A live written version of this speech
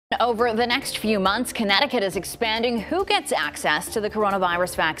Over the next few months, Connecticut is expanding who gets access to the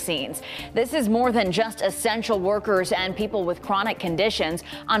coronavirus vaccines. This is more than just essential workers and people with chronic conditions.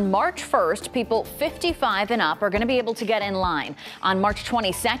 On March 1st, people 55 and up are going to be able to get in line. On March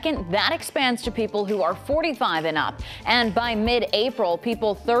 22nd, that expands to people who are 45 and up. And by mid-April,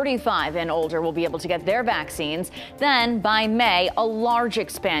 people 35 and older will be able to get their vaccines. Then by May, a large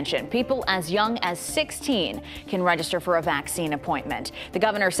expansion. People as young as 16 can register for a vaccine appointment. The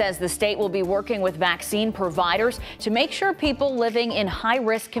governor says the state will be working with vaccine providers to make sure people living in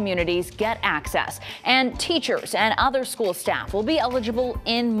high-risk communities get access. And teachers and other school staff will be eligible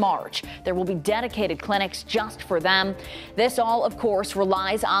in March. There will be dedicated clinics just for them. This all, of course,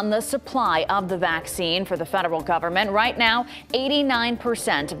 relies on the supply of the vaccine for the federal government. Right now,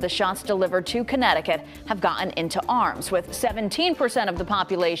 89% of the shots delivered to Connecticut have gotten into arms, with 17% of the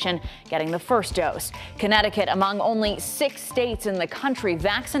population getting the first dose. Connecticut, among only 6 states in the country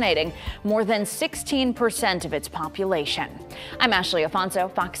vaccinating more than 16% of its population. I'm Ashley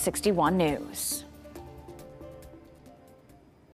Afonso, Fox 61 News.